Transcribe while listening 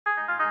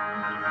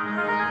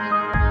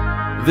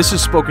This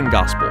is Spoken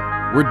Gospel.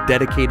 We're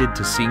dedicated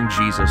to seeing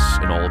Jesus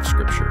in all of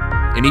Scripture.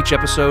 In each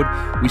episode,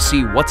 we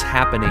see what's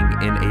happening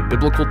in a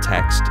biblical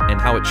text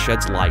and how it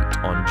sheds light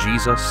on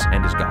Jesus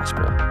and his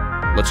gospel.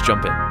 Let's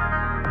jump in.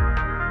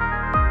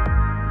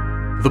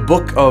 The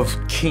book of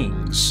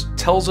Kings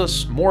tells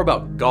us more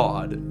about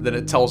God than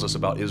it tells us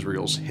about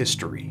Israel's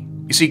history.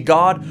 You see,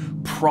 God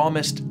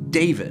promised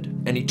David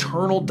an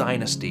eternal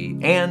dynasty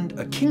and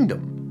a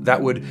kingdom that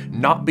would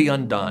not be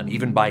undone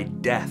even by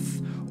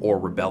death or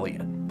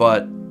rebellion.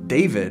 But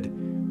David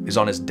is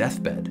on his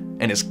deathbed,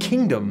 and his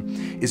kingdom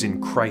is in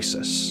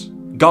crisis.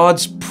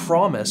 God's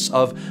promise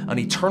of an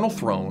eternal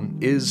throne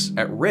is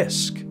at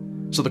risk.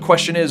 So the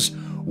question is,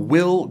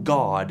 will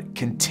God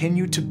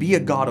continue to be a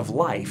God of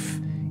life,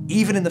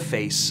 even in the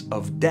face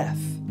of death?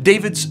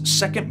 David's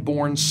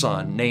second-born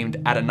son,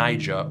 named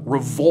Adonijah,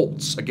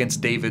 revolts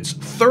against David's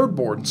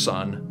third-born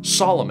son,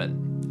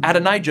 Solomon.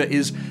 Adonijah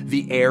is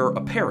the heir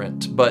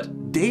apparent,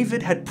 but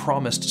David had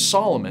promised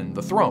Solomon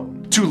the throne.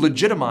 To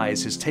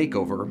legitimize his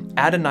takeover,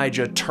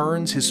 Adonijah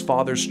turns his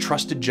father's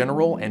trusted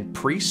general and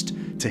priest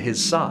to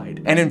his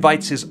side and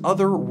invites his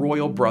other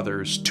royal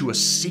brothers to a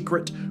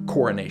secret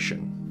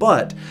coronation.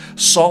 But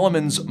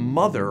Solomon's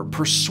mother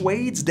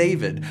persuades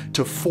David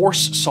to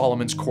force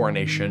Solomon's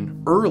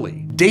coronation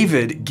early.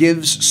 David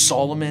gives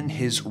Solomon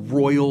his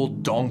royal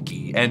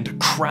donkey and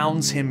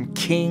crowns him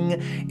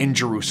king in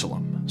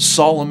Jerusalem.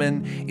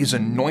 Solomon is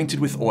anointed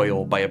with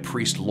oil by a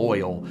priest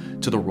loyal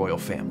to the royal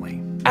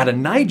family.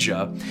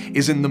 Adonijah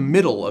is in the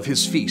middle of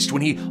his feast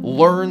when he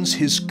learns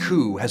his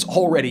coup has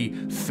already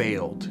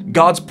failed.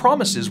 God's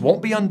promises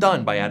won't be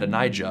undone by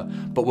Adonijah,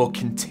 but will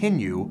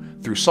continue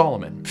through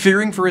Solomon.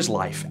 Fearing for his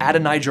life,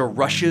 Adonijah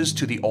rushes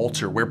to the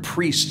altar where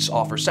priests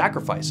offer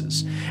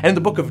sacrifices. And in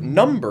the book of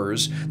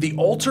Numbers, the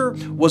altar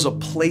was a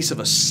place of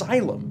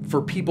asylum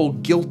for people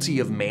guilty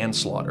of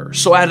manslaughter.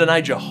 So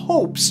Adonijah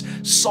hopes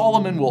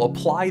Solomon will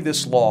apply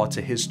this law to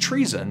his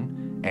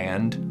treason,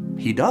 and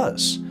he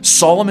does.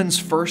 Solomon's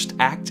first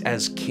act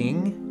as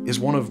king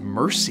is one of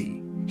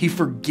mercy. He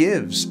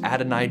forgives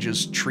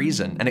Adonijah's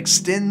treason and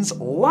extends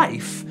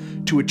life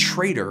to a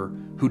traitor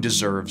who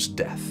deserves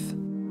death.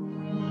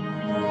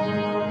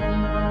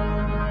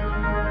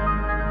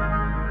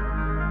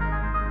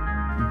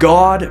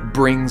 God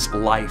brings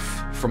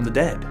life from the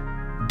dead.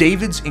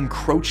 David's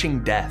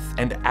encroaching death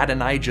and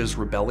Adonijah's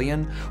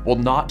rebellion will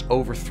not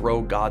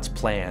overthrow God's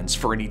plans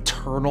for an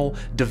eternal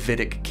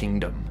Davidic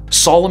kingdom.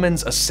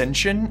 Solomon's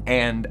ascension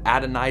and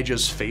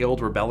Adonijah's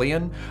failed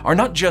rebellion are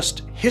not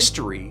just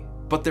history,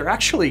 but they're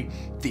actually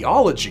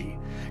theology.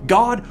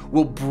 God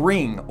will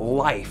bring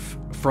life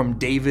from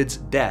David's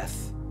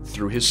death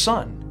through his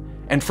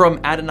son, and from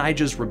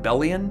Adonijah's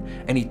rebellion,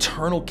 an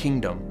eternal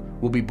kingdom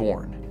will be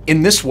born.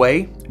 In this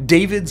way,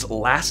 David's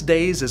last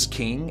days as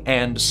king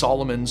and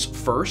Solomon's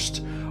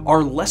first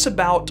are less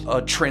about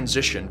a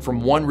transition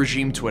from one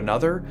regime to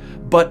another,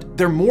 but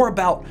they're more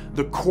about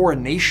the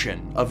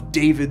coronation of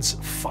David's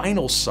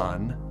final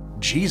son,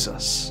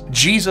 Jesus.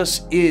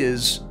 Jesus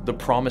is the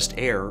promised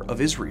heir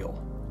of Israel.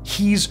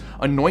 He's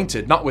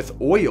anointed not with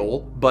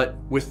oil, but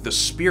with the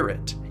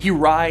Spirit. He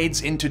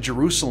rides into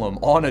Jerusalem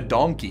on a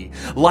donkey.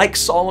 Like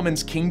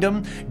Solomon's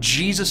kingdom,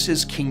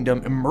 Jesus'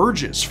 kingdom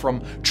emerges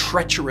from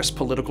treacherous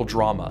political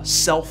drama,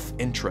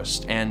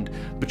 self-interest, and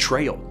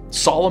betrayal.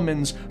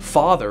 Solomon's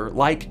father,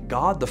 like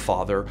God the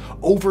Father,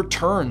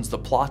 overturns the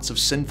plots of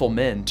sinful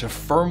men to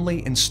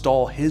firmly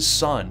install his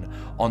son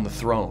on the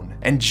throne.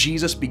 And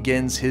Jesus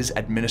begins his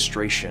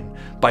administration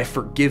by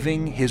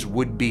forgiving his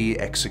would-be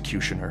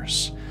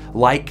executioners.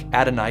 Like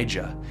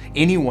Adonijah,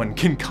 anyone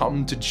can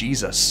come to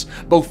Jesus.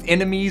 Both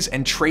enemies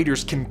and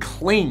traitors can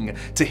cling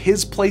to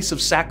his place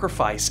of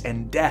sacrifice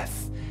and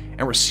death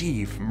and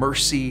receive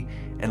mercy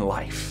and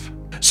life.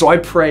 So I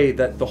pray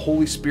that the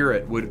Holy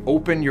Spirit would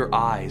open your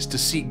eyes to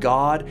see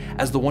God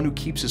as the one who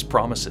keeps his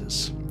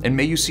promises. And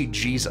may you see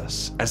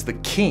Jesus as the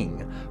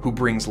King who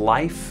brings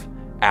life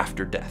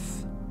after death.